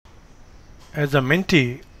As a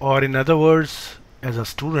mentee, or in other words, as a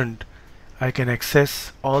student, I can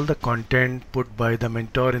access all the content put by the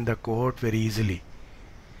mentor in the cohort very easily.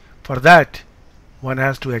 For that, one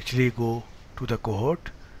has to actually go to the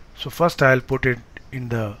cohort. So first I'll put it in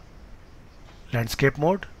the landscape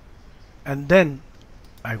mode, and then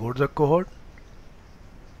I go to the cohort.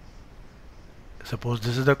 Suppose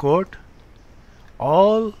this is the cohort.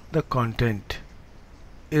 All the content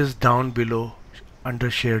is down below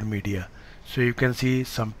under shared media. So you can see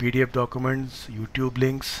some PDF documents, YouTube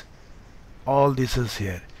links, all this is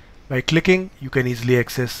here. By clicking, you can easily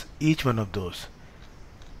access each one of those.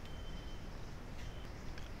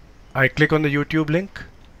 I click on the YouTube link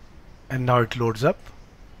and now it loads up.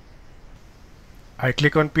 I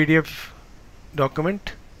click on PDF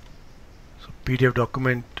document. So PDF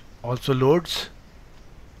document also loads.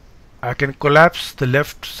 I can collapse the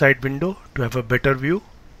left side window to have a better view.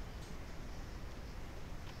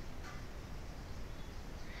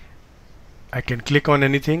 I can click on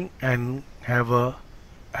anything and have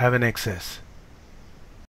an access.